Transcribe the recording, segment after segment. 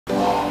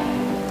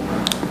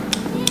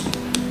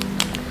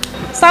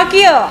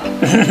सकियो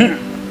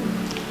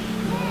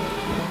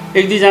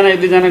एक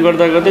दुईजना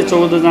गर्दा गर्दै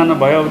 14 जना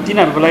भयो अब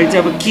तिनीहरूको लागि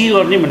चाहिँ अब के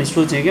गर्ने भन्ने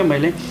सोचेँ क्या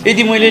मैले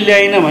यदि मैले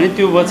ल्याइनँ भने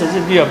त्यो बच्चा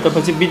चाहिँ 2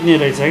 हप्तापछि बित्ने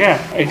रहेछ क्या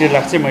 1.5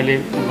 लाख चाहिँ मैले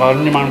घर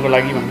निर्माणको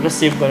लागि भनेर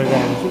सेभ गरेर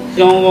राखेको छु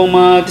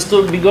गाउँमा त्यस्तो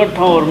विगत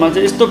ठाउँहरूमा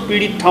चाहिँ यस्तो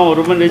पीडित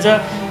ठाउँहरू पनि रहेछ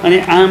अनि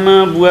आमा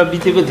बुवा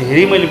बितेको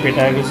धेरै मैले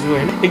भेटाएको छु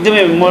होइन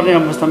एकदमै मर्ने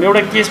अवस्थामा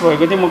एउटा केस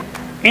भएको थियो म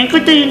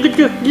एङ्कुटु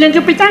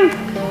लेङ्गु पिताङ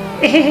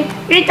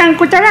ए ताङ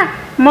कुतला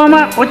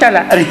ममा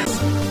उतला अरे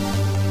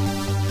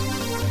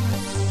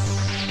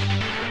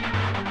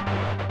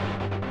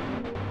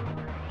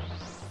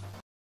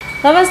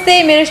नमस्ते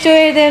मेरो सो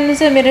हेर्दै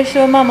हुनुहुन्छ मेरो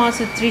सोमा म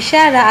छु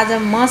त्रिषा र आज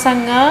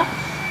मसँग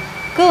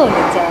को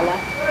हुनुहुन्छ होला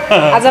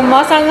आज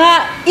मसँग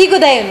इको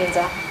दाइ हुनुहुन्छ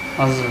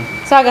हजुर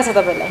स्वागत छ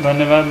तपाईलाई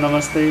धन्यवाद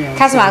नमस्ते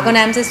खासमा उहाँको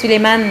नाम चाहिँ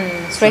सुलेमान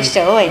श्रेष्ठ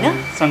हो हैन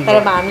तर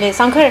हामीले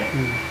शंकर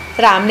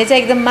तर हामीले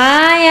चाहिँ एकदम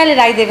मायाले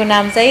राखिदिएको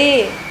नाम चाहिँ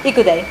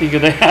इको दाइ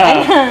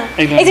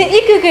एकछिन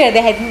इको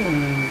देखाइदिनु न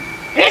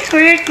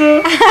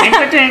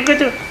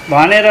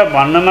भनेर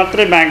भन्न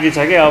मात्रै बाँकी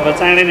छ कि अब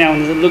चाँडै नै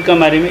आउँदैछ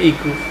लुक्कामारीमा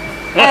इको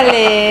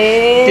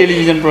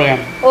टेलिभिजन प्रोग्राम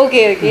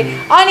ओके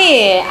अनि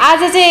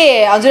आज चाहिँ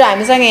हजुर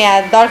हामीसँग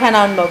यहाँ दरखान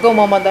आउनुभएको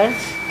ममदर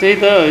त्यही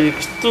त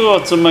कस्तो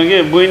अचम्म के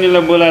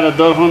बहिनीलाई बोलाएर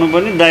दर्खाउनु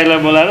पनि दाइलाई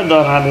बोलाएर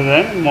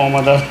दर्खाएर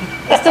ममदर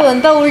यस्तो हो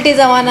नि त उल्टे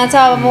जमाना छ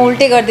अब म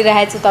उल्टे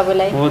गरिदिइरहेको छु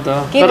तपाईँलाई हो त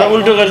तर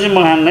उल्टो गरेर चाहिँ म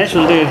खान्न है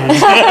सुल्टे गरेर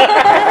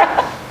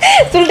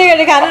सुल्टे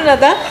गरेर खानु न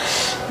त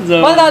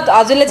मैले त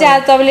हजुरले चाहिँ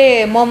आज तपाईँले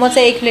मोमो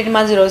चाहिँ 1 प्लेट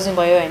माझी रोज्नु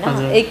भयो होइन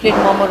 1 प्लेट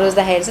मोमो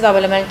रोज्दाखेरि चाहिँ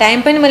तपाईँलाई मैले टाइम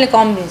पनि मैले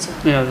कम दिन्छु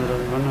ए हजुर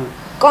भन्नु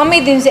कमै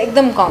दिन्छु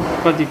एकदम कम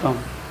कति कम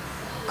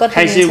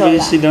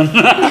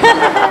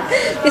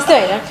त्यस्तो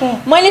होइन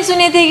मैले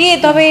सुनेको थिएँ कि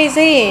तपाईँ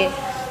चाहिँ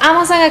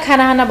आमासँग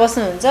खाना खान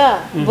बस्नुहुन्छ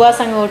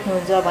बुवासँग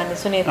उठ्नुहुन्छ भन्ने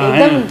सुनेको थिएँ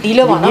एकदम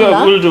ढिलो भनौँ न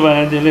उल्टो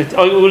भयो त्यसले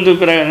अघि उल्टो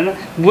कुरा गरेन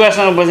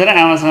बुवासँग बसेर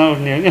आमासँग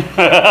उठ्ने हो कि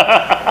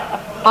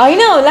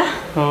होइन होला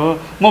हो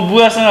म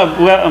बुवासँग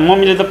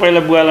मम्मीले त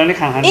पहिला बुवालाई नै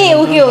खाना ए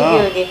ओके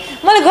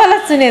मैले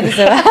गलत सुनेको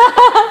त्यसो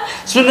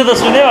सुन्नु त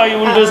सुन्यो अघि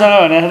उल्टोसँग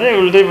भनेको थिएँ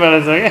उल्टै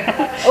परेछ क्या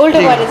उल्टो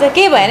परेछ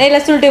के भएन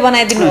यसलाई सुल्टे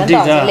बनाइदिनु हो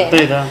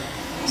त्यही त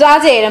सो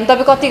आज हेरौँ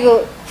तपाईँ कतिको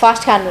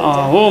फास्ट खानुहुन्छ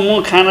हो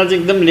म खाना चाहिँ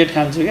एकदम लेट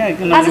खान्छु क्या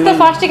आज त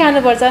फास्टै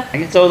खानुपर्छ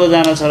 14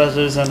 जना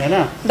छोराछोरी छन् होइन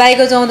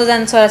दाइको 14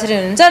 जना छोराछोरी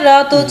हुनुहुन्छ र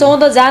त्यो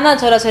 14 जना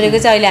छोराछोरीको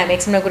चाहिँ अहिले हामी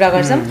एकछिनमा कुरा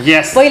गर्छौँ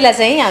पहिला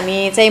चाहिँ हामी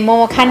चाहिँ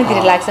मोमो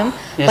खानेतिर लाग्छौँ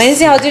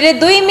भनेपछि हजुरले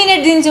 2 मिनट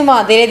दिन्छु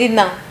म धेरै दिन्न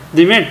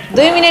 2 मिनट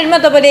 2 मिनटमा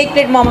तपाईँले 1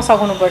 प्लेट मोमो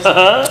सक्नुपर्छ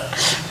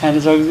खान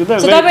सक्छु त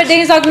तपाईँ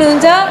देख्न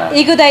सक्नुहुन्छ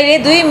इको दाइले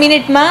 2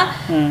 मिनटमा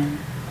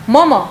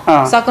मोमो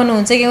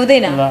सक्नुहुन्छ कि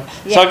हुँदैन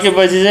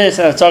सकेपछि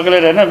चाहिँ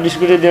चक्लेट होइन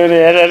बिस्कुटै देउरे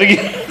हेरेर कि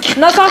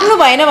नसक्नु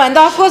भएन भने त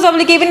अफकोर्स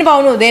तपाईँले केही पनि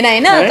पाउनु हुँदैन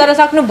होइन तर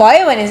सक्नु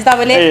भयो भने चाहिँ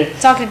तपाईँले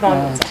चक्लेट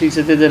पाउनुहुन्छ ठिक छ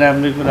त्यो चाहिँ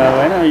राम्रो कुरा हो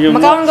होइन यो म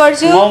काउन्ट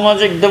गर्छु मोमो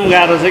चाहिँ एकदम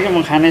गाह्रो छ कि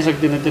म खानै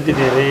सक्दिनँ त्यति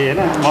धेरै होइन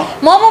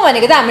मोमो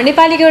भनेको त हाम्रो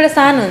नेपालीको एउटा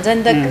सान हुन्छ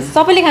नि त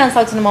सबैले खान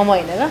सक्छन् मोमो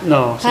होइन र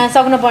खान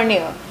सक्नुपर्ने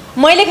हो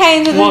मैले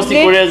खाइन्छु म अस्ति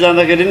कोरिया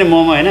जाँदाखेरि नि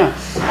मोमो होइन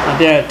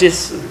त्यहाँ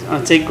टेस्ट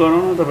चेक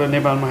गरौँ न तपाईँ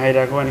नेपालमा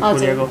खाइरहेको अनि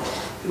कोरियाको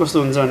कस्तो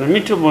हुन्छ भने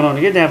मिठो बनाउने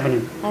क्या त्यहाँ पनि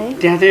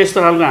त्यहाँ चाहिँ यस्तो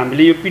खालको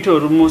हामीले यो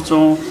पिठोहरू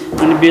मुछौँ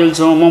अनि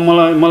बेल्छौँ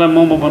मलाई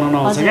मोमो बनाउन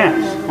आउँछ क्या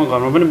म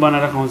घरमा पनि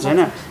बनाएर खुवाउँछु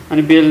होइन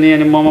अनि बेल्ने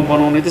अनि मोमो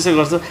बनाउने त्यसै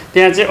गर्छ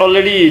त्यहाँ चाहिँ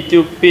अलरेडी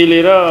त्यो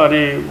पेलेर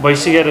अनि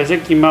भइसकेको रहेछ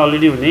किमा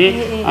अलरेडी हुने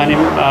अनि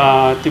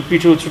त्यो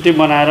पिठो छुट्टै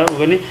बनाएर उ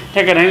गर्ने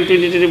ठ्याक्क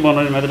टिटी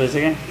बनाउने मात्रै रहेछ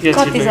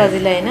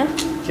क्या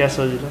क्या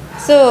सजिलो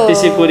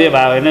त्यसै कोरिया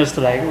भयो होइन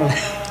जस्तो लाग्यो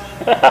मलाई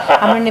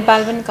हाम्रो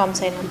नेपाल पनि कम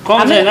छैन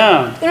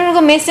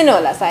उनीहरूको मेसिन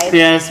होला सायद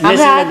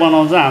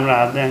बनाउँछ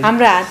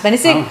हाम्रो हात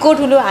भनेपछि को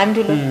ठुलो हामी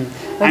ठुलो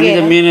हामी त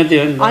मेहनती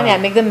हो नि अनि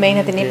हामी एकदम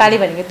मेहनती नेपाली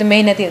भनेको एकदम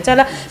मेहनती हुन्छ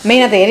ल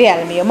मेहनत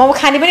हेरिहाल्ने यो मोमो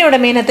खाने पनि एउटा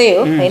मेहनतै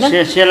हो होइन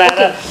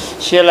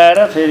सेलाएर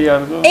फेरि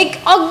अर्को एक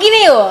अघि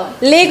नै हो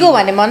लेगो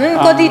भने भनौँ न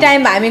कति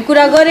टाइम हामी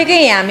कुरा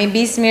गरेकै हामी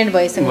 20 मिनट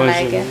भइसक्यो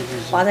लाग्यो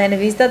भन्दैन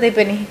 20 त त्यही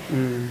पनि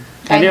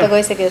टाइम त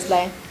गइसक्यो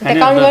यसलाई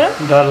काउन्ट गरौँ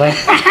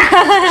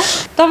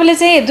तपाईँले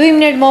चाहिँ 2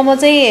 मिनट मोमो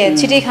चाहिँ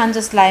छिटै खान्छ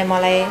जस्तो लाग्यो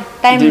मलाई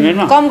टाइम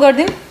कम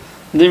गरिदिउँ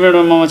 2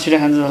 मिनटमा मोमो छिटै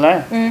खान्छ जस्तो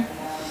लाग्यो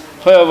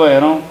खोइ अब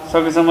हेरौँ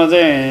सकेसम्म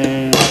चाहिँ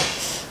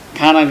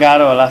खाना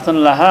गाह्रो होला जस्तो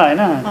नि लाखा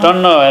होइन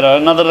टन्न भएर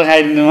नत्र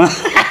खाइदिनु म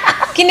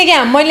किनकि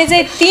मैले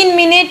चाहिँ 3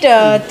 मिनट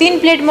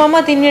 3 प्लेट मोमो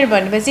 3 मिनट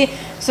भनेपछि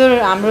सो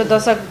हाम्रो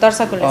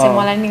दर्शकहरूले चाहिँ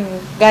मलाई नि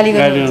गाली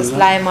गर्नु जस्तो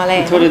लाग्यो मलाई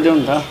थोरै देऊ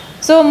नि त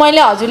सो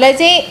मैले हजुरलाई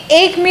चाहिँ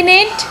 1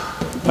 मिनट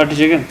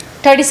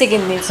 30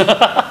 सेकेन्ड दिन्छु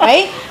है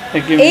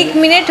 1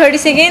 मिनट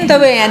 30 सेकेन्ड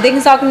तपाईँ यहाँ देख्न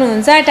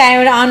सक्नुहुन्छ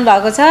टाइमर अन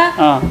भएको छ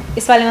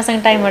यसपालि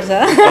मसँग टाइमर छ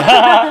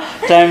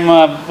टाइममा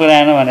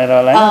पुऱ्याएन भनेर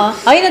होला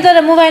होइन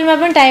तर मोबाइलमा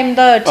पनि टाइम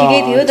त ठिकै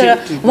थियो तर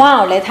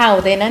उहाँहरूलाई थाहा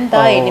हुँदैन नि त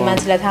हेर्ने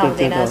मान्छेलाई थाहा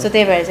हुँदैन सो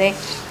त्यही भएर चाहिँ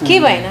के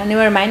भएन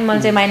नेभर माइन्ड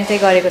मैले चाहिँ माइन्ड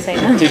चाहिँ गरेको छैन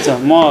ठिक छ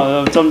म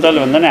चम्चाले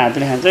भन्दा नि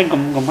हातले खान्छ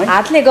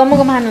हातले गम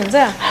खानुहुन्छ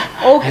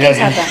ओके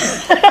छ त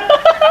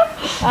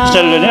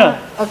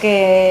ओके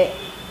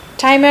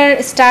टाइमर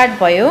स्टार्ट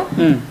भयो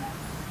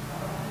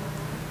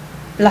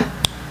ल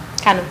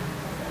खानु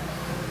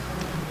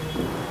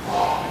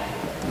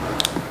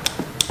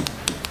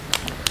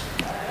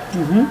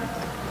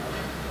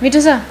मिठो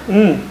छ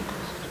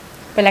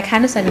पहिला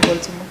खानुस् अनि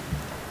बोल्छु म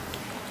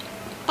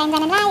टाइम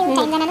जान लाग्यो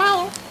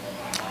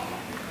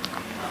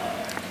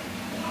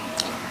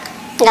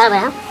गाह्रो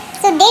भयो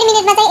सो 1.5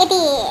 मिनेटमा चाहिँ यति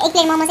एक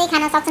प्लेट मोमो चाहिँ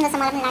खान सक्छु जस्तो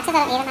मलाई पनि लाग्छ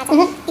तर हेरौँ आज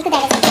यतिको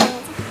दाइले चाहिँ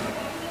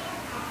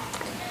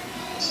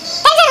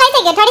टाइम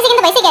भइसक्यो 30 सेकेन्ड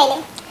त भइसक्यो अहिले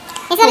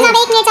यसमा अब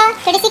 1 मिनेट छ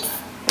 36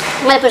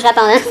 मैले पुरस्कार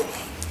पाउँदैन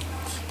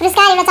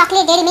पुरस्कार एउटा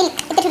चकलेट डेरी मिल्क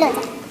यति ठुलो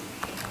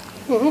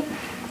हुन्छ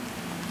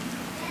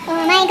ओ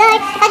माय गॉड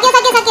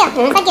सक्यो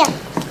गयो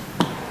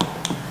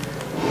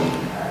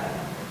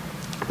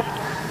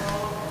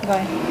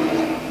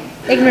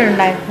 1 मिनेट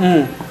लाग्यो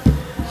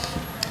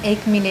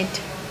 1 मिनेट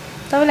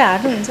तपाईँले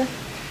हार्नुहुन्छ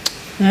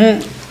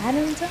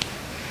हार्नुहुन्छ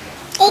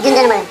 1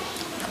 मिनेट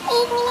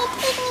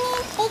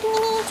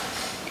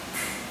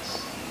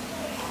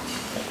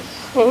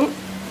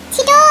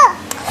छिटो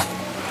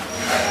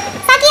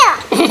सक्यो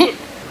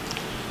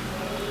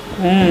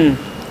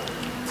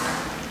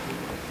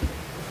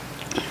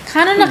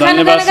खानु न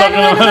खानु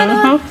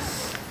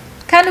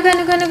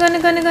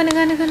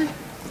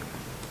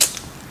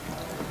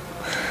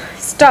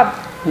स्टप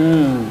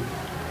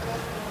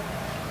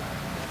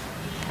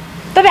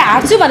तपाईँ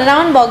हार्छु भनेर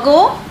आउनु भएको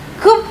हो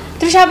खुब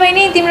तृषा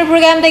बहिनी तिम्रो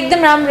प्रोग्राम त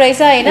एकदम राम्रो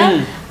रहेछ होइन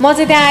म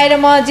चाहिँ त्यहाँ आएर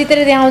म जितेर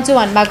देखाउँछु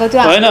भन्नुभएको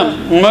थियो होइन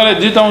मैले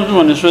जिताउँछु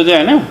भन्ने सोचेँ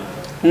होइन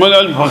मैले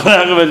अलिक भर्खर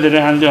आएको बेला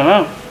खान्थेँ होला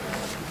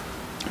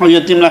यो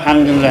तिमीलाई खानु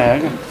तिमीलाई आयो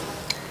क्या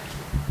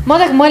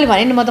मैले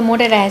भने नि म त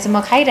मोटाइरहेको छु म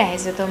खाइरहेको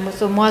छु त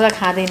म त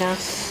खाँदैन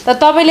तर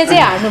तपाईँले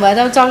चाहिँ हार्नु भयो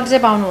त चक्लेट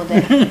चाहिँ पाउनु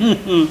हुँदैन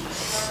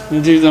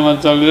जित्दामा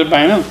चक्लेट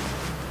पाएन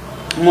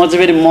म चाहिँ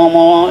फेरि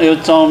मोमो यो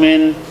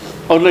चाउमिन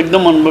अरूलाई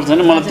एकदम मनपर्छ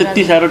नि मलाई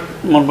त्यति साह्रो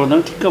मन पर्दैन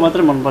ठिक्क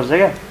मात्रै मनपर्छ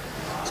क्या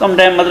सम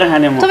टाइम मात्रै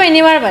खाने म तपाईँ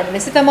नेवार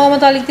भनेपछि त मोमो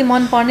त अलिकति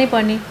मन पर्नै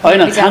पर्ने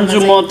होइन खान्छु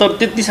म तर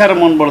त्यति साह्रो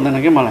मन पर्दैन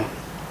कि मलाई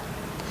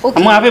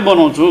म आफै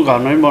बनाउँछु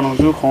घरमै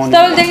बनाउँछु खुवाउँछु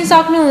तपाईँले देख्न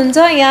सक्नुहुन्छ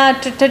यहाँ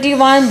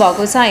 31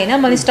 भएको छ होइन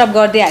मैले स्टप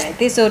गर्दै हालेँ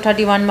त्यसो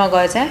 31 मा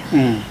गएछ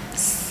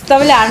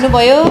तपाईँले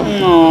हार्नुभयो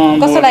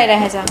कस्तो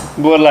लागिरहेछ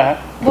बोर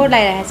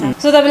लागिरहेछ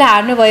सो तपाईँले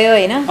हार्नुभयो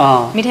होइन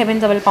मिठाई पनि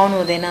तपाईँले पाउनु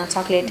हुँदैन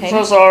चक्लेट होइन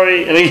सरी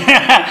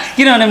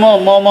किनभने म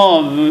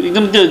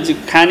एकदम त्यो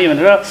खाने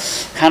भनेर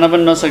खान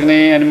पनि नसक्ने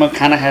अनि म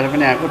खाना खाएर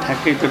पनि आएको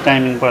ठ्याक्कै त्यो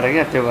टाइमिङ पऱ्यो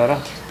क्या त्यो भएर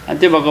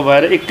त्यो भएको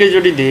भएर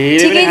एकैचोटि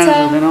धेरै पनि खान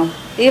सक्दैन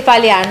यो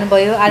पालि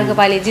हार्नुभयो अर्को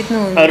पालि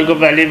जित्नुहुन्छ अर्को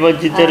पालि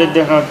जितेर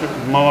देखाउँछु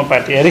मोमो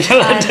पार्टी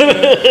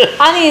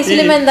अनि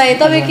सुलेमान दाइ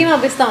तपाईँ केमा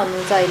व्यस्त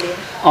हुनुहुन्छ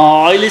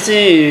अहिले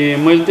चाहिँ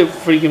मैले त्यो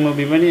फ्रिकी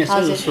मुभी पनि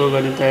यसो सो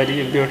गर्ने तयारी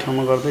एक दुई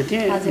ठाउँमा गर्दै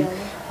थिएँ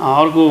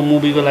अर्को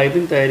मुभीको लागि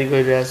पनि तयारी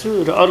गरिरहेको छु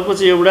र अर्को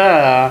चाहिँ एउटा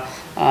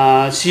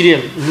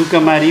सिरियल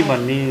लुकामारी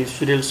भन्ने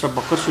सिरियल सब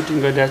भर्खर सुटिङ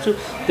गरिरहेको छु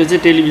त्यो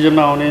चाहिँ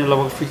टेलिभिजनमा आउने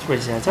लगभग फिक्स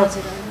भइसकेको छ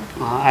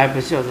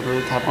आएपछि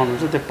हजुरहरूले थाहा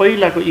पाउनुहुन्छ त्यो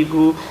पहिलाको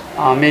इको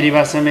मेरी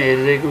भाषामा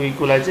हेरिरहेको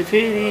इकोलाई चाहिँ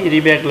फेरि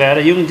रिब्याक ल्याएर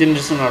यङ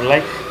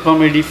जेनेरेसनहरूलाई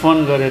कमेडी फन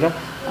गरेर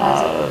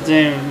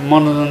चाहिँ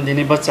मनोरञ्जन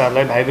दिने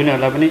बच्चाहरूलाई भाइ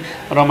बहिनीहरूलाई पनि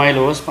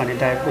रमाइलो होस् भन्ने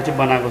टाइपको चाहिँ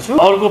बनाएको छु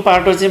अर्को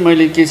पाटो चाहिँ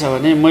मैले के छ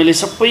भने मैले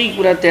सबै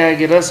कुरा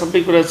त्यागेर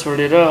सबै कुरा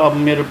छोडेर अब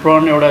मेरो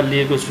प्रण एउटा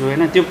लिएको छु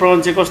होइन त्यो प्रण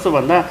चाहिँ कस्तो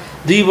भन्दा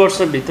 2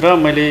 वर्षभित्र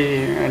मैले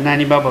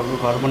नानी बाबाहरूको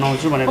घर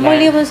बनाउँछु भनेर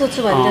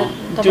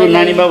त्यो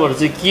नानी बाबाहरू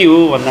चाहिँ के हो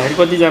भन्दाखेरि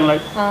कतिजनालाई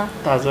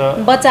थाहा छ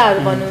बच्चा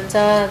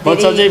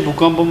चाहिँ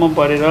भूकम्पमा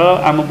परेर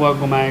आमा बुवा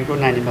गुमाएको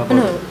नानी बाबा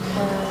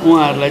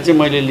उहाँहरूलाई चाहिँ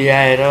मैले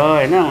ल्याएर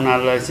होइन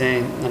उनीहरूलाई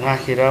चाहिँ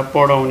राखेर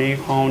पढाउने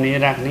खुवाउने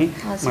राख्ने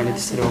मैले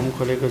त्यसरी होम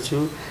खोलेको छु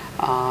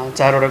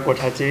 4वटा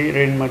कोठा चाहिँ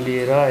रेन्टमा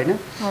लिएर होइन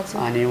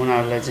अनि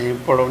उनीहरूलाई चाहिँ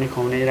पढाउने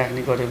खुवाउने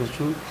राख्ने गरेको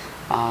छु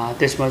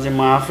त्यसमा चाहिँ म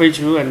आफै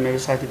छु अनि मेरो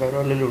साथीभाइहरू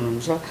अलिअलि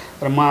हुनुहुन्छ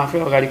र म आफै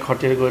अगाडि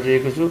खटेर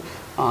गरिरहेको छु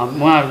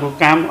उहाँहरूको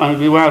काम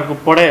अनि उहाँहरूको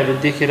पढाइहरू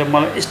देखेर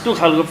मलाई यस्तो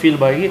खालको फिल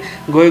भयो कि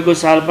गएको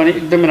साल पनि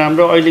एकदमै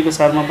राम्रो अहिलेको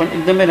सालमा पनि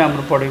एकदमै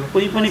राम्रो पढेको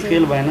कोही पनि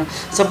फेल भएन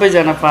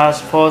सबैजना पास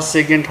फर्स्ट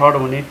सेकेन्ड थर्ड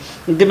हुने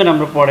एकदमै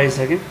राम्रो पढाइ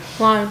छ कि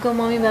उहाँहरूको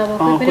मम्मी बाबा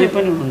कोही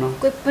पनि हुन्न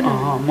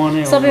म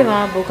नै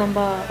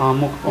भूकम्पमा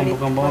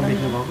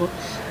बित्नु भएको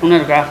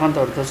उनीहरूको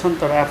आफन्तहरू त छन्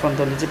तर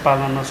आफन्तले चाहिँ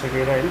पाल्न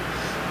नसकेर होइन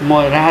म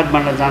राहत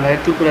बाँड्न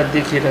जाँदाखेरि त्यो कुरा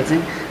देखेर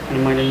चाहिँ अनि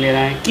मैले लिएर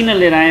आएँ किन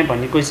लिएर आएँ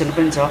भन्ने क्वेसन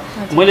पनि छ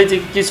मैले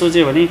चाहिँ के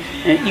सोचेँ भने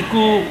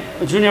इको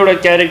जुन एउटा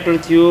क्यारेक्टर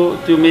थियो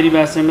त्यो मेरी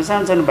भाषामा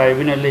सानो भाइ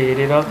बहिनीहरूले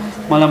हेरेर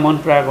मलाई मन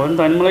पराएको हो नि त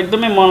अनि मलाई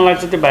एकदमै मन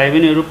लाग्छ त्यो भाइ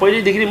बहिनीहरू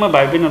पहिल्यैदेखि म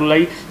भाइ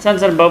बहिनीहरूलाई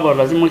सानो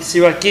बाबुहरूलाई चाहिँ म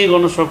सेवा के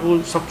गर्न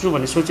सक्छु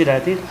भन्ने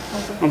सोचिरहेको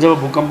थिएँ जब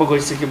भूकम्प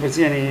गइसकेपछि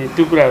अनि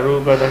त्यो कुराहरू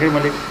गर्दाखेरि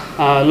मैले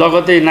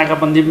लगत्तै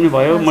नाकाबन्दी पनि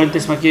भयो मैले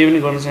त्यसमा केही पनि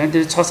गर्न सकेँ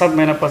त्यो 6-7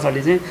 महिना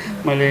पछाडि चाहिँ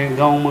मैले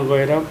गाउँमा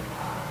गएर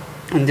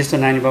अनि त्यस्तो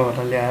नानी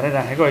बाबाहरूलाई ल्याएर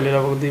राखेको अहिले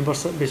लगभग 2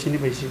 वर्ष बेसी नै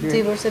भइसक्यो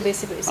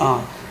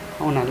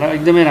उनीहरूलाई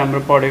एकदमै राम्रो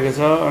पढेको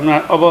छ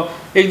अब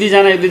एक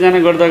दुईजना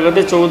गर्दा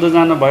गर्दै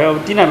 14जना भयो अब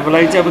तिनीहरूको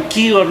लागि चाहिँ अब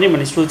के गर्ने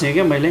भन्ने सोचेँ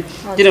क्या मैले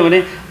किनभने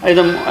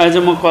एकदम एज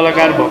म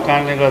कलाकार भएको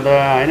कारणले गर्दा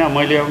होइन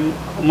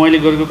मैले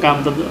गरेको काम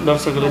त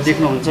दर्शकहरूले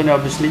देख्नुहुन्छ नि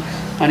अभियसली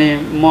अनि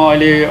म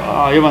अहिले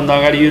योभन्दा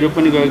अगाडि युरोप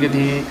पनि गएको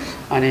थिएँ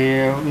अनि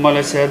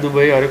मलेसिया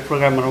दुबई हरेक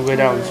प्रोग्रामहरू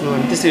गइरहेको हुन्छु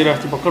अनि त्यसै गरी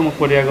अस्ति भर्खर म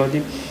कोरिया गएको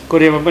थिएँ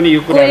कोरियामा पनि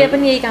यो कुरा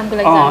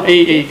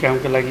यही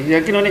कामको लागि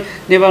किनभने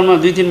नेपालमा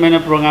 2-3 महिना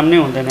प्रोग्राम नै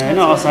हुँदैन होइन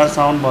असार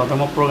साउन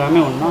भदौमा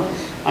प्रोग्रामै हुन्न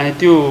अनि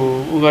त्यो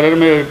उ गरेर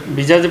मेरो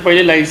भिजा चाहिँ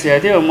पहिल्यै लागिसकेको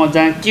थियो म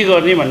जहाँ के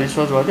गर्ने भन्ने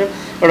सोच भएको थियो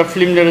एउटा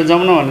फिल्म लिएर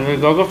जाउँ न भनेर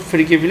गएको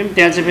फ्रिकी फिल्म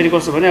त्यहाँ चाहिँ फेरि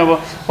कस्तो भने अब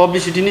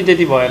पब्लिसिटी नै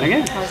त्यति भएन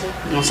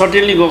क्या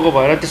सटेनली गएको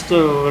भएर त्यस्तो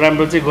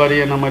राम्रो चाहिँ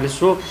गरिएन मैले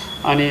सो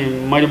अनि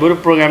मैले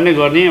बरु प्रोग्राम नै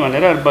गर्ने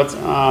भनेर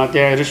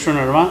त्यहाँ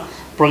रेस्टुरेन्टहरूमा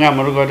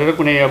प्रोग्रामहरू गरेर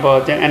कुनै अब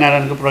त्यहाँ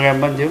एनआरएनको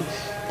प्रोग्राम पनि थियो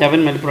त्यहाँ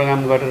पनि मैले प्रोग्राम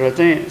गरेर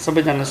चाहिँ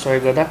सबैजनाले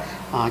सहयोग गर्दा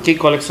केही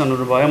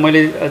कलेक्सनहरू भयो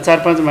मैले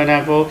 4-5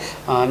 महिनाको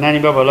नानी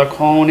बाबाहरूलाई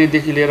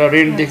खुवाउनेदेखि लिएर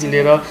रेन्टदेखि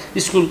लिएर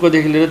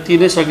स्कुलकोदेखि लिएर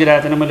तिर्नै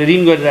सकिरहेको थिएन मैले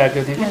ऋण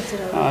गरिरहेको थिएँ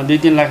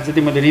 2-3 लाख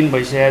जति मैले ऋण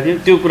भइसकेको थियो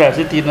त्यो कुराहरू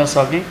चाहिँ तिर्न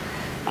सकेँ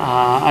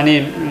अनि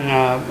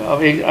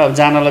अब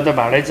जानलाई त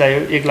भाडै चाहियो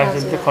 1 लाख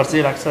जति त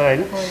खर्चै लाग्छ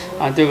होइन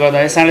त्यो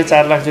गर्दा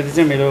 4.5 लाख जति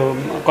चाहिँ मेरो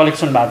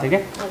कलेक्सन भएको थियो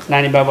क्या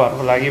नानी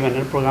बाबाहरूको लागि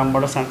भनेर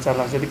प्रोग्रामबाट 4.5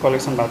 लाख जति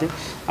कलेक्सन भएको थियो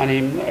अनि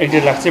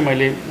 1.5 लाख चाहिँ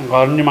मैले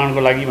घर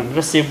निर्माणको लागि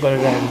भनेर सेभ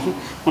गरेर राखेको छु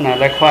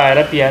उनीहरूलाई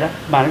खुवाएर पियाएर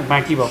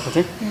बाँकी भएको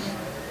चाहिँ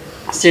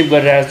सेभ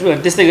गरिरहेको छु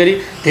अनि त्यस्तै गरी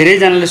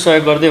धेरैजनाले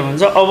सहयोग गर्दै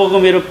हुनुहुन्छ अबको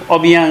मेरो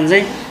अभियान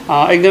चाहिँ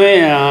एकदमै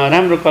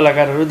राम्रो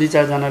कलाकारहरू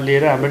 2-4 जना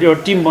लिएर हाम्रो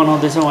एउटा टिम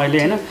बनाउँदैछौँ अहिले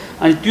होइन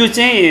अनि त्यो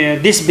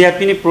चाहिँ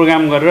देशव्यापी नै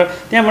प्रोग्राम गरेर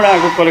त्यहाँबाट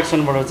आएको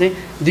कलेक्सनबाट चाहिँ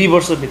 2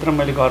 वर्षभित्र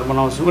मैले घर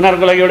बनाउँछु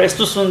उनीहरूको लागि एउटा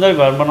यस्तो सुन्दर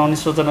घर बनाउने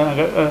सोचना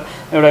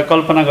एउटा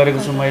कल्पना गरेको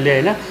छु मैले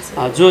होइन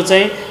जो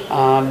चाहिँ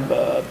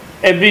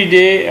एभ्री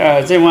डे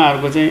चाहिँ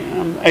उहाँहरूको चाहिँ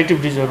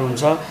एक्टिभिटिजहरू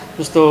हुन्छ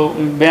जस्तो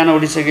बिहान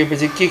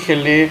उठिसकेपछि के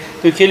खेल्ने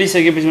त्यो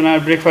खेलिसकेपछि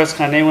उनीहरू ब्रेकफास्ट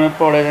खाने उनीहरू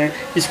पढेर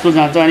स्कुल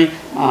जान्छ अनि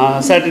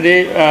स्याटरडे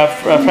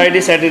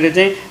फ्राइडे स्याटरडे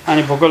चाहिँ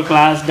अनि भोकल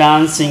क्लास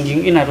डान्स सिङ्गिङ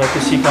यिनीहरूलाई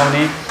त्यो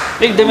सिकाउने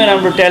एकदमै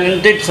राम्रो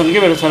ट्यालेन्टेड छन्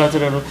क्या मेरो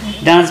छोराछोरीहरू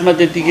डान्समा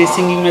त्यत्तिकै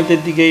सिङ्गिङमा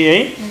त्यत्तिकै है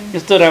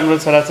यस्तो राम्रो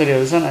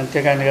छोराछोरीहरू छन् अनि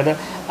त्यो कारणले गर्दा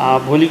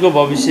भोलिको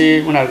भविष्य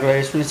उनीहरूको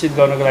लागि सुनिश्चित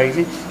गर्नको लागि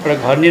चाहिँ एउटा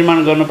घर निर्माण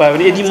गर्नु पायो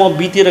भने यदि म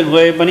बितेर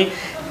गए पनि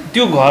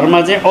त्यो घरमा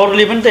चाहिँ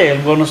अरूले पनि त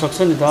हेल्प गर्न सक्छ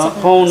नि त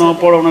खुवाउन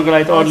पढाउनको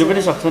लागि त अरूले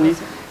पनि सक्छ नि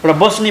एउटा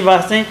बस्ने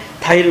बास चाहिँ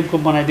थाई रूपको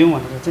बनाइदिउँ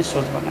भनेर चाहिँ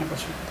सोच बनाएको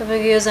छु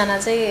तपाईँको योजना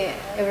चाहिँ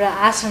एउटा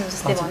आश्रम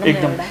जस्तै भनौँ न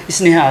एकदम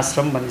स्नेह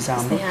आश्रम भनिन्छ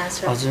हाम्रो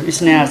हजुर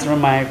स्नेह आश्रम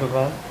मायाको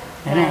घर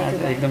हैन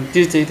एकदम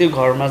त्यो चाहिँ त्यो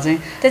घरमा चाहिँ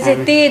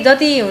त्यही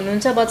जति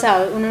हुनुहुन्छ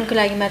बच्चाहरू उनीहरूको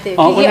लागि मात्रै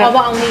हो कि अब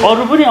आउने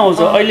अरू पनि आउँछ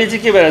अहिले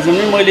चाहिँ के भइरहेछ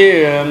भने मैले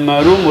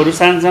रुमहरू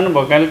सानो सानो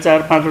भएकाले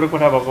 4-5 वटा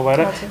कोठा भएको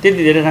भएर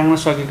त्यति धेरै राख्न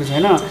सकेको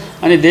छैन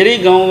अनि धेरै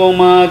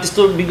गाउँमा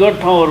त्यस्तो विगत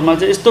ठाउँहरूमा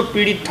चाहिँ यस्तो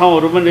पीडित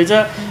ठाउँहरू पनि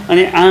रहेछ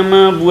अनि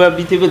आमा बुवा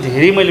बितेको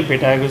धेरै मैले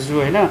भेटाएको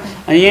छु होइन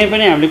अनि यहीँ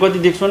पनि हामीले कति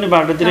देख्छौँ नि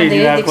बाटोतिर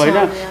हिँडिरहेको होइन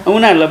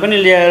उनीहरूलाई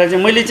पनि ल्याएर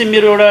चाहिँ मैले चाहिँ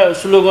मेरो एउटा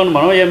स्लोगन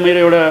भनौँ या मेरो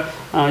एउटा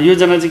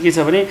योजना चाहिँ के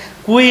छ भने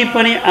कोही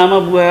पनि आमा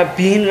बुवा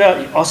विहीन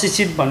र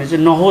अशिक्षित भन्ने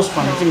चाहिँ नहोस्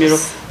भन्ने चाहिँ मेरो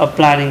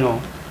प्लानिङ हो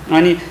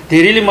अनि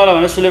धेरैले मलाई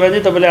भने सुलेमानजी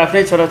तपाईँले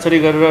आफ्नै छोराछोरी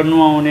गरेर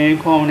नुहाउने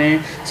खुवाउने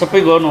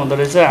सबै गर्नुहुँदो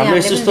रहेछ हाम्रो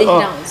यस्तो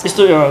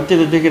त्यो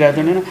त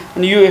देखिरहेको थिएन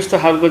अनि यो यस्तो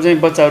खालको चाहिँ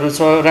बच्चाहरू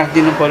छ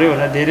राखिदिनु पऱ्यो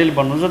भनेर धेरैले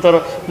भन्नुहुन्छ तर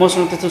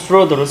मसँग त्यस्तो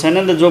स्रोतहरू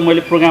छैन नि त जो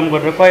मैले प्रोग्राम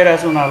गरेर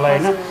खुवाइरहेको छु उनीहरूलाई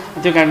होइन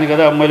त्यो कारणले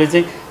गर्दा मैले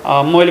चाहिँ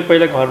मैले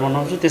पहिला घर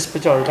बनाउँछु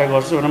त्यसपछि अरूलाई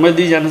गर्छु भनेर मैले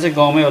 2 जना चाहिँ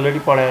गाउँमै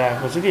अलरेडी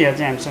पढाइरहेको छु कि यहाँ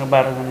चाहिँ हामीसँग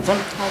 12 जना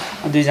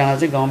छन् 2 जना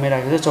चाहिँ गाउँमै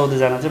राखेको छु 14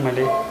 जना चाहिँ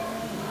मैले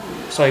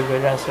सहयोग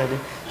गरिरहेको छु अहिले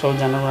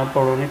 14 जना उनीहरू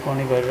पढाउने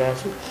खुवाउने गरिरहेको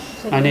छु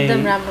अनि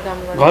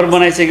घर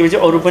बनाइसकेपछि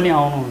अरू पनि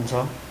आउनुहुन्छ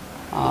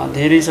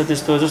धेरै छ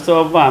त्यस्तो जस्तो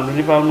अब हाम्रो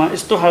नेपालमा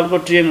यस्तो खालको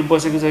ट्रेन्ड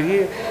बसेको छ कि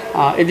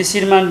यदि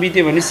श्रीमान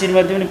बित्यो भने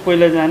श्रीमती पनि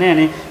पहिला जाने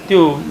अनि त्यो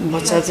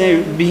बच्चा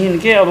चाहिँ विहीन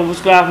के अब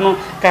उसको आफ्नो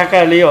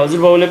काकाले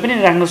हजुरबाउले पनि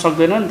राख्न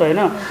सक्दैन नि त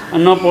होइन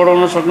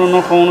नपढाउन सक्नु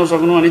नखुवाउन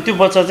सक्नु अनि त्यो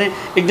बच्चा चाहिँ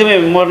एकदमै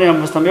मर्ने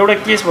अवस्थामा एउटा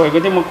केस भएको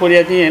थियो म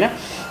कोरिया थिएँ होइन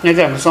यहाँ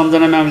चाहिँ हाम्रो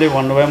सम्झना म्यामले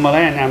भन्नुभयो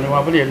मलाई अनि हाम्रो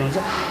उहाँ पनि हेर्नुहुन्छ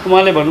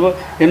उहाँले भन्नुभयो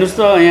हेर्नुहोस्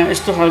त यहाँ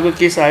यस्तो खालको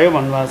केस आयो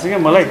भन्नुभएको छ क्या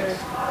मलाई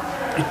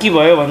के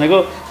भयो भनेको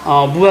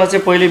बुवा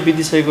चाहिँ पहिले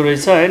बितिसकेको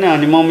रहेछ होइन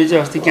अनि मम्मी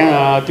चाहिँ अस्ति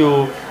त्यो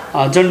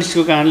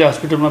जन्डिसको कारणले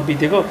हस्पिटलमा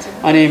बितेको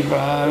अनि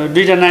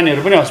 2टा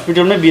नानीहरू पनि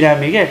हस्पिटलमै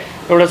बिरामी क्या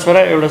एउटा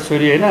छोरा एउटा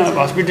छोरी होइन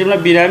हस्पिटलमा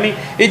बिरामी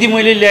यदि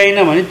मैले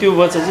ल्याइनँ भने त्यो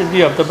बच्चा चाहिँ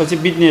 2 हप्तापछि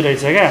बित्ने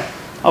रहेछ क्या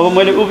अब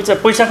मैले उपचार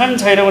पैसा पनि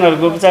छैन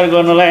उनीहरूको उपचार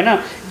गर्नलाई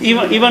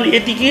होइन इभन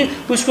यति कि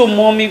उसको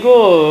मम्मीको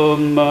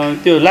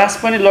त्यो लास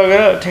पनि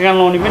लगेर ठेगान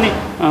लाउने पनि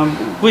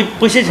कोही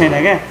पैसै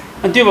छैन क्या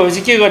अनि त्यो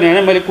भएपछि के गर्ने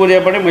भने मैले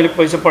कोरियाबाटै मैले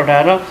पैसा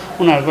पठाएर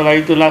उनीहरूको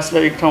लागि त्यो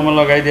लासलाई एक ठाउँमा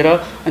लगाइदिएर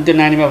अनि त्यो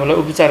नानी बाबालाई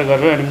उपचार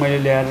गरेर अनि मैले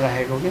ल्याएर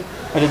राखेको क्या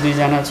अहिले 2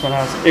 जना छोरा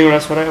एउटा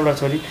छोरा एउटा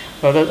छोरी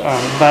गर्दा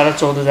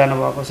 12-14 जना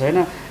भएको छ होइन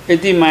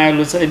यति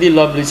मायालु छ यति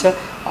लभली छ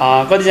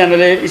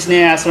कतिजनाले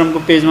स्नेह आश्रमको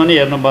पेजमा नै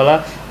हेर्नु होला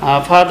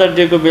फादर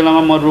डेको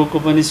बेलामा म रोएको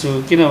पनि छु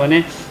किनभने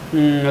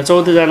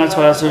 14 जना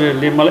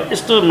छोराछोरीहरूले मलाई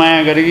यस्तो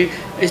माया गरे कि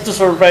यस्तो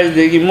सरप्राइज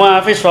दिए कि म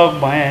आफै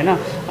सक भएँ होइन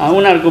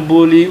उनीहरूको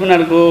बोली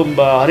उनीहरूको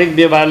हरेक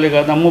व्यवहारले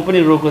गर्दा म पनि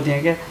रोएको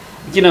थिएँ क्या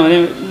किनभने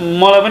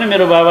मलाई पनि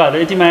मेरो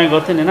बाबाहरूले यति माया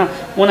गर्थेन होइन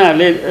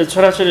उनीहरूले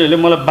छोराछोरीहरूले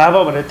मलाई बाबा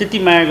भनेर त्यति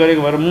माया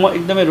गरेको भएर म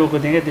एकदमै रोएको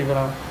थिएँ क्या त्यो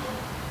बेलामा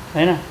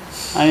होइन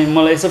अनि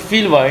मलाई यसो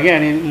फिल भयो क्या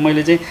अनि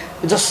मैले चाहिँ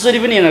जसरी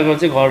पनि यिनीहरूको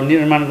चाहिँ घर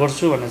निर्माण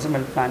गर्छु भनेर चाहिँ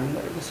मैले प्लानिङ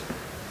गरेको छु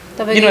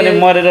किनभने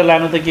मरेर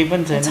लानु त केही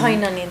पनि छैन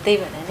नि त्यही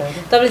भनेर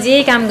तपाईँले जे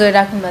काम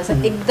गरिराख्नु भएको छ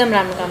एकदम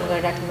राम्रो काम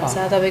गरिराख्नु भएको छ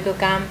तपाईँको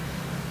काम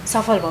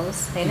सफल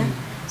भओस् होइन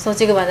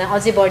सोचेको भन्दा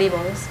अझै बढी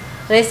भओस्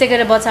र यसै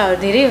गरेर बच्चाहरू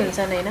धेरै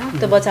हुन्छन् होइन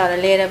त्यो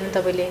बच्चाहरूलाई लिएर पनि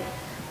तपाईँले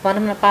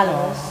भनौँ न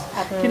पाल्नुहोस्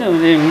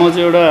किनभने म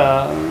चाहिँ एउटा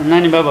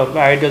नानी बाबाहरूको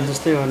आइडल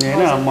जस्तै हो नि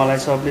होइन मलाई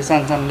सबले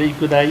सानसानोले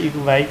इकु दाई इकु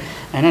भाइ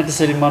होइन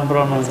त्यसरी मन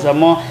पराउनुहुन्छ म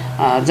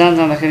जहाँ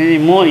जाँदाखेरि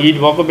म हिट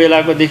भएको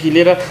बेलाकोदेखि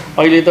लिएर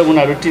अहिले त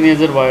उनीहरू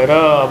टिनेजर भएर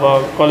अब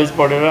कलेज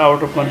पढेर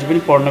आउट अफ कन्ट्री पनि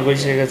पढ्न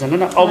गइसकेका छन्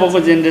होइन अबको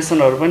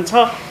जेनेरेसनहरू पनि छ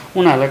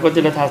उनीहरूलाई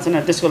कतिलाई थाहा छैन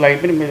त्यसको लागि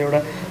पनि मैले एउटा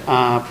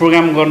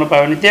प्रोग्राम गर्नु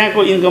पायो भने त्यहाँको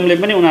इन्कमले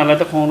पनि उनीहरूलाई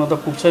त खुवाउन त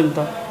पुग्छ नि त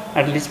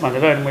एटलिस्ट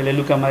भनेर अनि मैले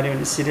लुकामारी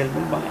भन्ने सिरियल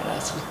पनि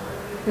बनाइरहेको छु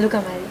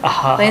लुकामारी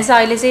भनेपछि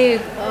अहिले चाहिँ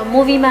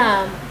मुभीमा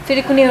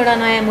फेरि कुनै एउटा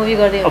नयाँ मुभी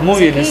गर्दै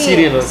मुभी होइन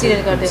सिरियल हो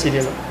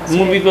सिरियल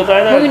मुभीको त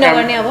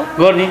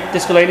गर्ने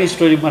त्यसको लागि नै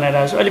स्टोरी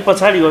बनाइरहेको छु अहिले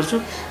पछाडि गर्छु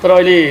तर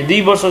अहिले 2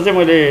 वर्ष चाहिँ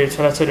मैले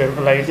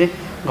छोराछोरीहरूको लागि चाहिँ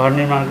घर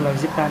निर्माणको लागि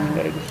चाहिँ प्लानिङ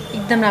गरेको छु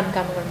एकदम राम्रो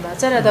काम गर्नुभएको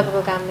छ र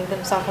तपाईँको काम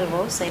एकदम सफल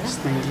होस् होइन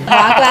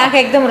उहाँको आँखा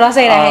एकदम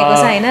रसाइरहेको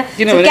छ होइन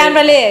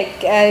क्यामेराले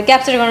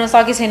क्याप्चर गर्न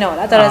सके छैन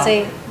होला तर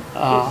चाहिँ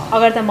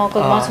अगाडि त म छु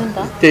नि त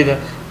त्यही त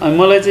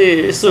मलाई चाहिँ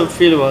यस्तो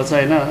फिल भएको छ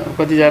होइन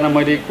कतिजना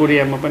मैले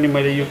कोरियामा पनि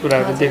मैले यो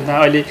कुराहरू देख्दा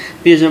अहिले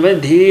पेजमा पनि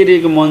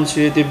धेरैको मन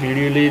छुयो त्यो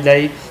भिडियोले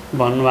दाइ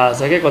भन्नुभएको छ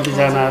क्या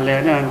कतिजनाले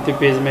होइन अनि त्यो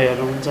पेजमा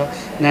हेर्नुहुन्छ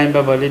नानी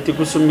बाबाले त्यो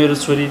कुसुम मेरो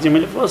छोरी चाहिँ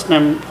मैले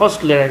फर्स्ट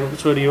लिएर आएको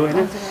छोरी हो होइन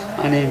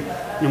अनि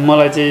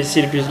मलाई चाहिँ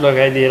सिरपिस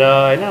लगाइदिएर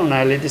होइन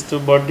उनीहरूले त्यस्तो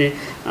बर्थडे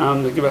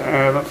के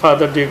भन्छ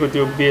फादर डेको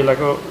त्यो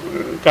बेलाको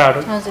कार्ड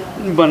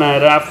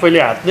बनाएर आफैले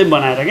हातले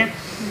बनाएर क्या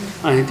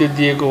अनि त्यो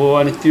दिएको हो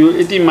अनि त्यो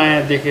यति माया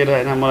देखेर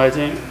होइन मलाई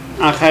चाहिँ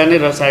आँखा नै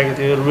रसाएको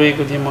थियो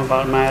रोएको थिएँ म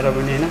घरमा आएर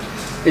पनि होइन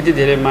यति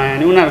धेरै माया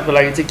अनि उनीहरूको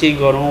लागि चाहिँ केही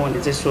गरौँ भन्ने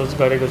चाहिँ सोच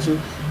गरेको छु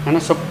होइन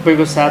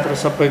सबैको साथ र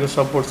सबैको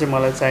सपोर्ट चाहिँ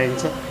मलाई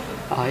चाहिन्छ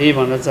यही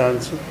भन्न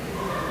चाहन्छु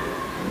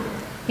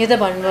यो त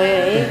भन्नुभयो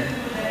है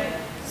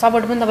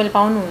सपोर्ट पनि तपाईँले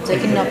पाउनुहुन्छ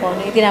कि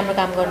नपाउनु यति राम्रो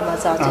काम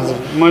गर्नुभएको छ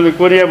मैले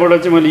कोरियाबाट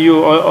चाहिँ मैले यो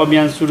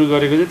अभियान सुरु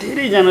गरेको चाहिँ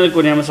धेरैजनाले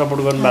कोरियामा सपोर्ट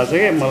गर्नुभएको छ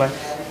क्या मलाई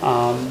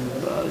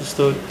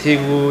जस्तो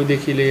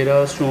थेगुदेखि लिएर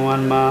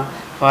सुवानमा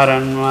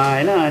फारानमा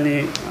होइन अनि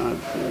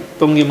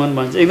तोङ्गिमन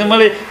भन्छ एकदम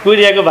मैले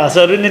कोरियाको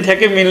भाषाहरू नि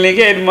ठ्याक्कै मिल्ने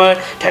क्या अनि म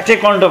ठ्याक्कै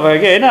कन्ठ भयो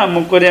क्या होइन म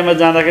कोरियामा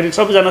जाँदाखेरि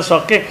सबजना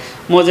सक्केँ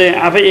म चाहिँ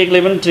आफै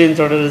एक्लै पनि ट्रेन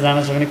चढेर जान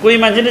सक्ने कोही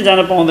मान्छे नै जान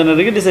पाउँदैन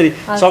रहेछ कि त्यसरी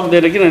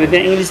सक्दैन किनभने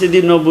त्यहाँ इङ्ग्लिस यदि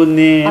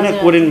नबुझ्ने होइन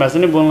कोरियन भाषा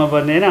नै बोल्नु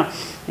पर्ने होइन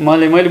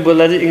मैले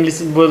बोल्दा चाहिँ इङ्ग्लिस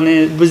बोल्ने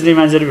बुझ्ने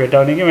मान्छेहरू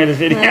भेटाउने कि मैले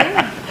फेरि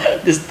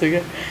त्यस्तो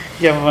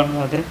क्या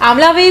भन्नु थियो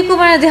हामीलाई अब इको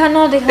भनेर देखाउनु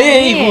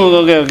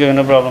ओके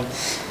नो प्रब्लम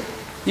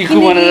इको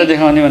भनेर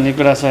देखाउने भन्ने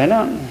कुरा छ होइन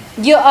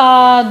यो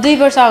 2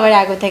 वर्ष अगाडि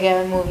आएको थियो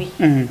क्या मुभी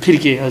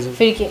फिर्के हजुर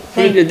फिर्के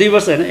 2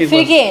 वर्ष होइन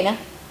फिर्के होइन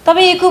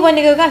तपाईँ इको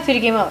बनेको कहाँ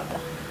फिर्केमा हो त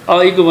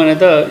इको बने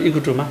त इको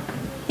 2 मा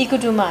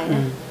होइन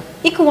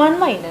इको 1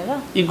 मा होइन र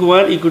इको 1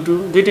 इको 2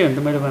 दुईटै हो नि त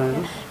मैले बनाएको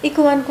इको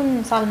 1 कुन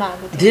सालमा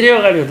आएको थियो धेरै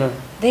अगाडि हो त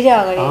धेरै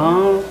अगाडि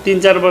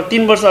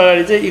 3 वर्ष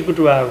अगाडि चाहिँ इको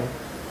 2 आएको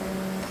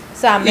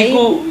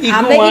इको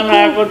 1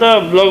 आएको त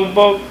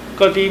लगभग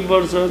कति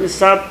वर्ष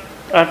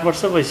 7-8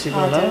 वर्ष भइसक्यो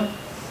होला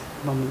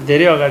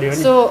धेरै अगाडि हो नि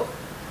सो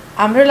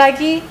हाम्रो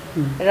लागि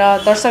र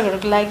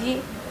दर्शकहरूको लागि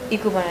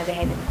इको बनाएर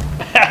देखाइदिनु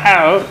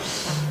हो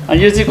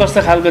यो चाहिँ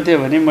कस्तो खालको थियो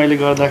भने मैले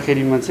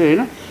गर्दाखेरिमा चाहिँ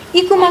होइन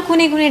इकोमा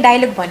कुनै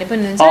डायलग भने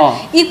पनि हुन्छ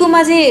इकोमा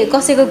चाहिँ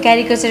कसैको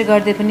क्यारिकेचर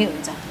गर्दै पनि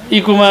हुन्छ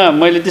इकोमा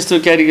मैले त्यस्तो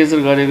क्यारिकेचर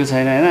गरेको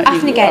छैन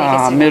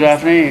होइन मेरो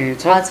आफ्नै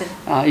छ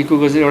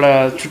इकोको चाहिँ एउटा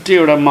छुट्टै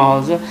एउटा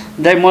माहौल छ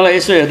दाइ मलाई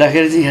यसो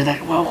हेर्दाखेरि चाहिँ हेर्दा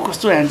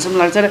कस्तो ह्यान्डसम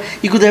लाग्छ र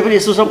इको दाइ पनि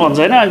यसो सब भन्छ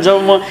होइन जब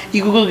म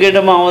इकोको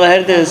गेटअपमा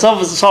आउँदाखेरि त्यो सब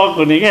सक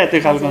हुने क्या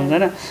त्यो खालको हुन्छ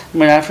होइन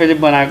मैले आफैले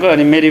बनाएको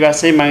अनि मेरी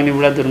भाषै माग्ने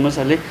बुढा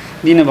धुर्मुसहरूले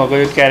दिनुभएको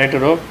यो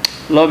क्यारेक्टर हो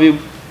लभ यु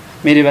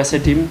मेरी भाषा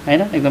टिम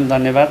होइन एकदम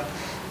धन्यवाद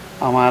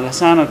उहाँहरूलाई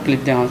सानो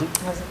क्लिप देखाउँछु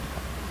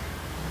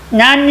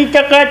नानी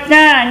टक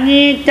नानी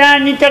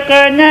टक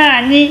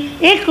नानी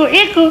एको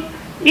हिङ्को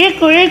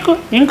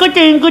त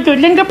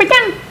लेङ्गो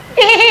पेटाङ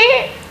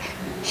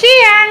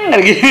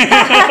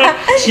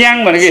स्याङ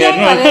भनेको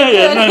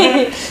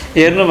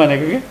हेर्नु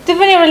भनेको कि त्यो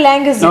पनि एउटा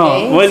ल्याङ्ग्वेज हो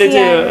मैले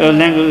चाहिँ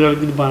ल्याङ्ग्वेज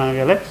अलिकति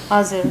बनाएको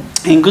हजुर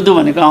हिङ्कुतु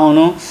भनेको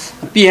आउनु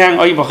पिहाङ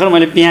अघि भर्खर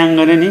मैले पिहाङ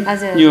गरेँ नि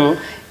यो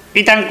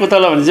इटाङ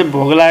कुतला भने चाहिँ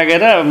भोग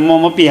लागेर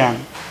मोमो पिहाङ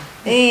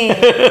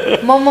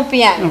मोमो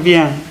पिहाङ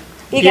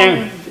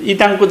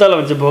इटाङ कुतला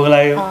भन्छ भोग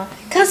लाग्यो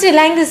खास यो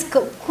ल्याङ्ग्वेज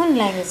कुन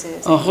ल्याङ्ग्वेज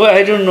हो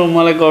आई डोन्ट नो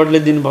मलाई गडले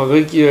दिनुभएको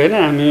के हो होइन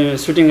हामी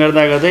सुटिङ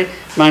गर्दा गर्दै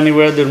माग्ने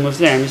बुढा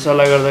धुर्मुसले हामी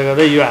सल्लाह गर्दा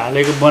गर्दै यो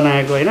हालेको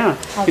बनाएको होइन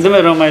एकदमै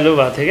रमाइलो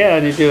भएको थियो क्या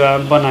अनि त्यो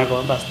बनाएको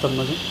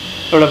वास्तवमा चाहिँ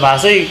एउटा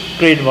भाषै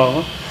क्रिएट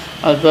भएको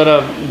तर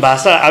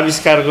भाषा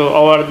आविष्कारको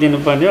अवार्ड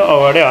दिनुपर्ने हो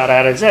अवार्डै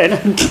हराएर चाहिँ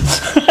होइन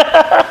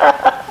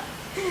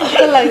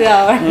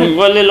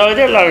कसले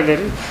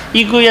लग्दैन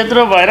इको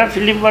यत्रो भएर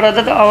फिल्मबाट त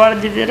अवार्ड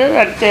दिँदैन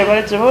त्यही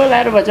भएर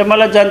चोलाएर भन्छ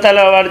मलाई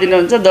जनताले अवार्ड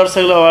दिनुहुन्छ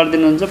दर्शकले अवार्ड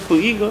दिनुहुन्छ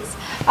पुगिगयो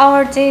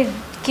अवार्ड चाहिँ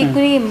के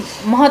कुनै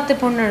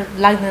महत्त्वपूर्ण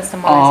लाग्दैन जस्तो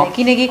मलाई चाहिँ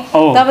किनकि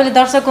तपाईँले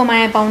दर्शकको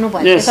माया पाउनु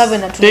भनेको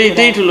सबैभन्दा ठुलो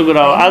त्यही ठुलो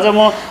कुरा हो आज म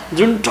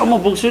जुन ठाउँमा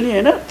पुग्छु नि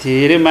होइन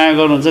धेरै माया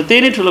गर्नुहुन्छ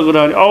त्यही नै ठुलो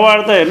कुरा हो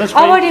अवार्ड त हेर्नुहोस्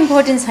अवार्ड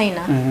इम्पोर्टेन्ट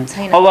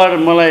छैन अवार्ड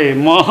मलाई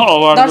म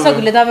अवार्ड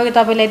दर्शकहरूले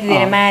तपाईँलाई यति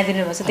धेरै माया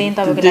दिनुभएको छ त्यही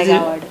तपाईँको लागि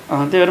अवार्ड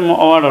त्यही भएर म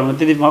अवार्डहरूमा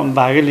त्यति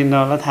भागै लिन्न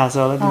होला थाहा छ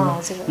होला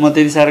म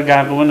त्यति साह्रो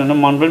गएको पनि होइन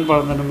मन पनि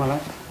पर्दैन मलाई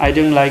I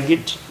don't like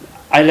it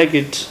I like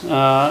it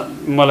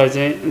मलाई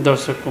चाहिँ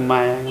दर्शकको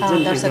माया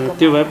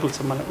त्यो भएर पुग्छ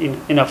मलाई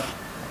इनफ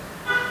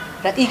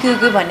र इकु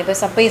भनेपछि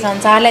सबै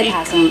संसारलाई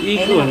थाहा छ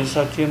इकु भन्न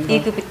सक्यो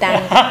इकु पिताङ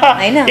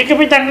हैन इकु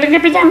पिताङ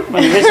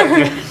भन्दै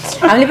सक्यो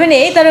हामीले पनि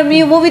है तर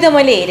मुभी त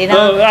मैले हेरेन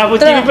अब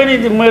तिमी पनि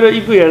मेरो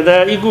इकु हेर्दा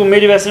इकु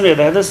मेरी भाषामा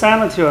हेर्दा त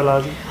सानो थियो होला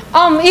हजुर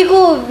इकु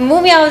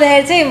मुभी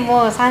आउँदाखेरि चाहिँ म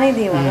सानै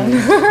थिएँ भनौँ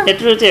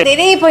यत्रो चाहिँ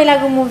धेरै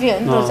पहिलाको मुभी हो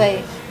नि त्यो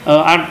चाहिँ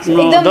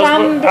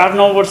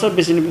 8-9 वर्ष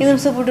बेसी एकदम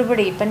सुपरडुपर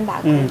हिट पनि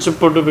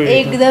भएको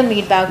एकदम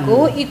हिट भएको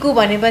इकु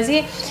भनेपछि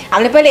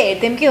हामीले पहिला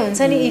हेर्थ्यौँ के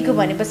हुन्छ नि इकु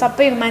भनेपछि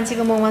सबै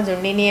मान्छेको मुखमा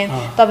झुन्डिने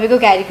तपाईँको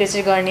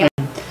क्यारिकेचर गर्ने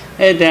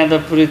त्यहाँ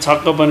त पुरै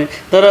छक्क पनि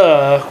तर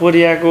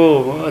कोरियाको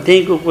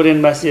त्यहीँको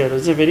कोरियनवासीहरू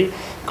चाहिँ फेरि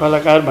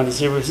कलाकार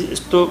भनिसकेपछि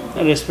यस्तो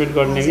रेस्पेक्ट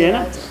गर्ने कि होइन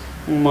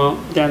म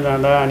त्यहाँ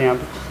जाँदा अनि अब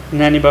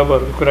नानी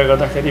बाबुहरूको कुरा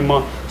गर्दाखेरि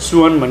म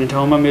सुवन भन्ने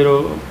ठाउँमा मेरो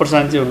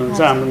प्रशान्तजी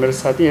हुनुहुन्छ हाम्रो मेरो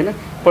साथी होइन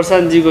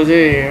प्रशान्तजीको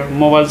चाहिँ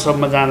मोबाइल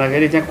सपमा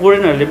जाँदाखेरि त्यहाँ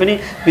कोरियनहरूले पनि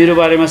मेरो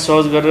बारेमा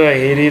सर्च गरेर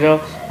हेरेर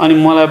अनि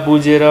मलाई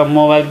बुझेर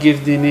मोबाइल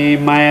गिफ्ट दिने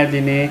माया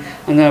दिने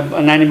अन्त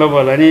नानी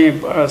बाबुहरूलाई नै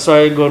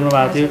सहयोग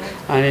गर्नुभएको थियो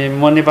अनि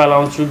म नेपाल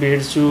आउँछु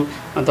भेट्छु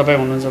तपाईँ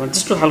हुनुहुन्छ भने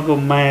त्यस्तो खालको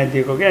माया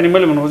दिएको कि अनि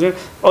मैले भन्नु खोजेँ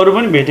अरू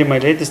पनि भेटेँ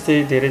मैले त्यस्तै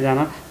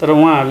धेरैजना तर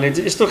उहाँहरूले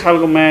चाहिँ यस्तो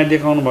खालको माया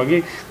देखाउनु भयो कि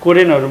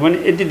कोरियनहरू पनि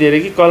यति धेरै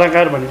कि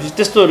कलाकार भनेपछि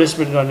त्यस्तो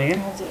रेस्पेक्ट गर्ने क्या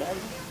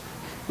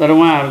तर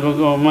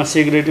उहाँहरूकोमा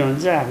सेक्रेटरी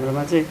हुन्छ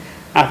हाम्रोमा चाहिँ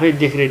आफै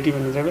देखरेटी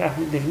भनेर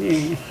आफै देख्ने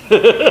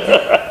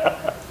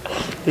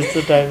त्यस्तो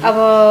टाइप अब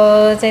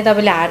चाहिँ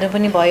तपाईँले हार्नु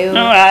पनि भयो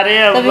हारे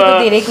अब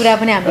धेरै कुरा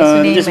पनि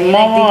हामीले सुने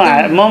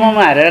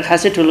मोमोमा हारेर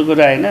खासै ठुलो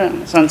कुरा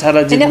होइन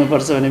संसारलाई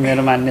जित्नुपर्छ भने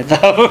मेरो मान्यता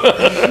हो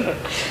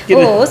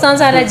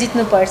संसारलाई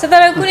जित्नुपर्छ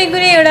तर कुनै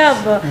कुनै एउटा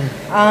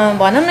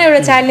भनौँ न एउटा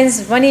च्यालेन्ज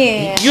पनि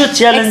यो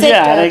च्यालेन्ज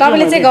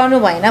तपाईँले चाहिँ गर्नु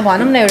भएन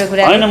भनौँ न एउटा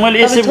कुरा होइन मैले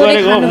एक्सेप्ट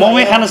गरेको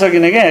मोमै खान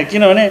सकिनँ क्या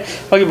किनभने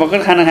अघि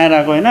भर्खर खाना खाएर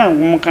आएको होइन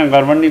म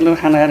घरबाट निक्लेर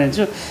खाना खाएर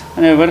हिँड्छु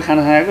अनि भर्खर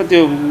खाना खाएको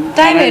त्यो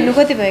टाइम हेर्नु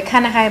कति भयो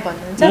खाना खाएँ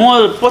भन्नुहुन्छ म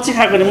पछि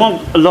खाएको नि म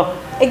ल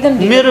एकदम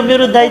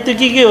मेरो दायित्व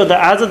के हो त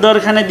आज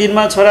दरखाने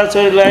दिनमा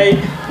छोराछोरीलाई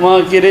म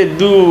के अरे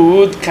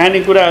दुध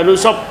खानेकुराहरू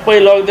सबै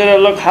लगेर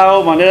ल खाऊ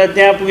भनेर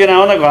त्यहाँ पुगेर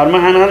आउँदा घरमा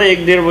खाना खाँदा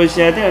 1-1.5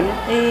 बजिसकेको थियो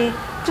अनि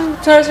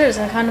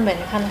छोराछोरीसँग खानु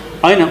भएन खाना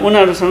होइन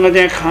उनीहरूसँग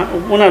त्यहाँ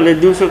उनीहरूले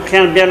दिउँसो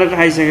बिहानको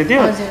खाइसकेको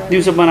थियो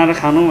दिउँसो बनाएर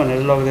खानु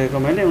भनेर लगिदिएको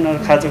मैले उनीहरू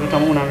खाजाको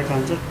ठाउँमा उनीहरूले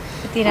खान्छ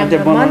यति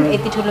राम्रो मन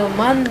यति ठुलो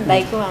मन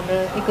दाइको हाम्रो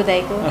इकु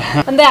दाइको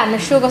अन्त हाम्रो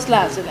सो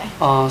कसलाई हजुरलाई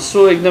सो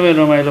एकदमै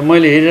रमाइलो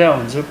मैले हेरेर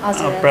हुन्छु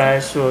प्रायः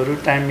सोहरू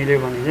टाइम मिल्यो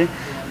भने चाहिँ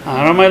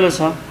रमाइलो छ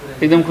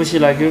एकदम खुसी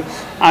लाग्यो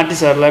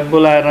आर्टिस्टहरूलाई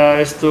बोलाएर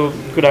यस्तो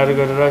कुराहरू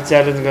गरेर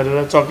च्यालेन्ज गरेर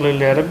चक्लेट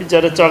ल्याएर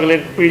बिचरा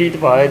चक्लेट पीडित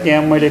भयो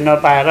त्यहाँ मैले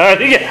नपाएर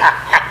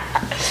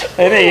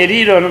होइन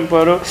हेरिरहनु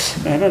पऱ्यो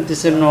होइन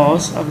त्यसरी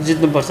नहोस् अब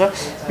जित्नुपर्छ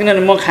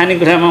किनभने म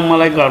खानेकुरामा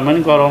मलाई घरमा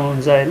पनि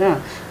कराउनुहुन्छ होइन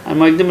म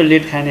एकदमै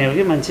लेट खाने हो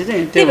कि मान्छे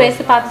चाहिँ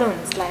त्यस्तो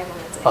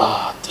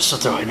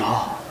चाहिँ होइन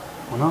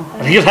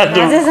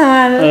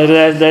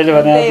राज दाइले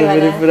भनेको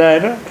मेरो पुरा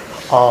होइन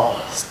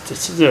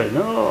त्यस्तो चाहिँ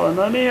होइन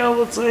अनि अब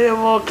चाहिँ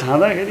अब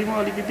खाँदाखेरि म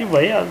अलिकति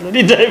भइहाल्छ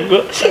नि टाइपको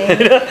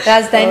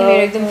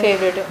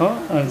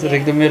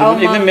एकदम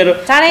मेरो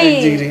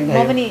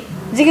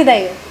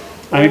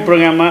हामी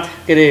प्रोग्राममा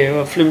के अरे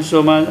फिल्म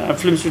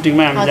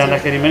सुटिङमा हामी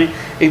जाँदाखेरि पनि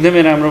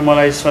एकदमै राम्रो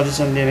मलाई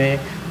सजेसन दिने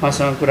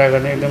उहाँसँग कुरा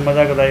गर्ने एकदम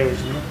मजाको दाइ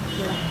हुन्छ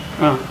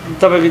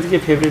तपाईँको के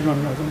फेभरेट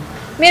भन्नुहुन्छ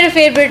मेरो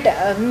फेभरेट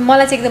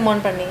मलाई चाहिँ एकदम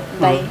मनपर्ने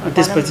दाइ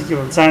त्यसपछि के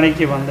भन्छ चाँडै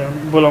के भन्दै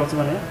बोलाउँछु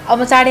भने अब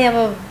चाँडै अब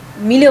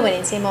मिल्यो भने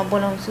चाहिँ म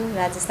बोलाउँछु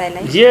राजेश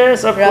दाइलाई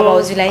र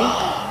भाउजूलाई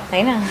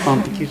होइन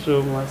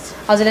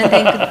हजुरलाई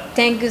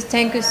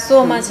थ्याङ्क यू सो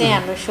मच चाहिँ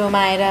हाम्रो सोमा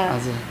आएर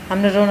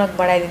हाम्रो रौनक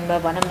बढाइदिनु भयो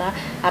भनौँ न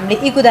हामीले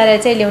इकु दाइलाई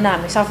चाहिँ ल्याउन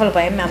हामी सफल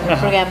भयौँ हाम्रो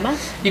प्रोग्राममा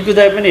इकु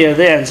दाइ पनि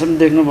हेर्दै ह्यान्डसम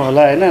देख्नुभयो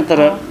होला होइन तर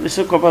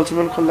यसो कपाल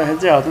सुपाल खोल्दाखेरि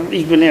चाहिँ हजुर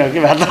इकु नै हो कि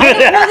भात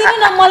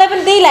मलाई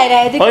पनि त्यही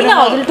लागिरहेको थियो किन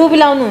हजुरले टोपी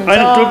लाउनुहुन्छ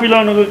टोपी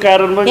लाउनुको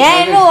कारण पनि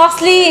हेर्नु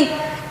असली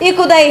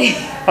इकु दाइ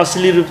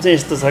असली रूप चाहिँ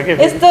यस्तो छ क्या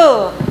यस्तो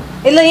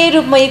ल यही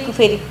रूपमा इकु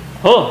फेरि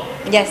हो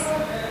यस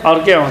अरू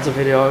के आउँछ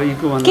फेरि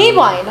इकु भन्दा केही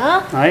भएन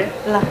है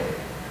ल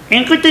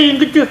इन्कु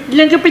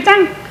लेङ्कु पिताङ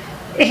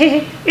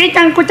ए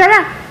ताङ कुतला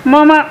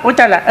ममा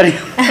उतला अरे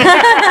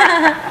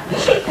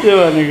त्यो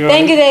भनेको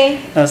थ्याङ्क यू दाइ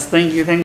हस् थ्याङ्क यू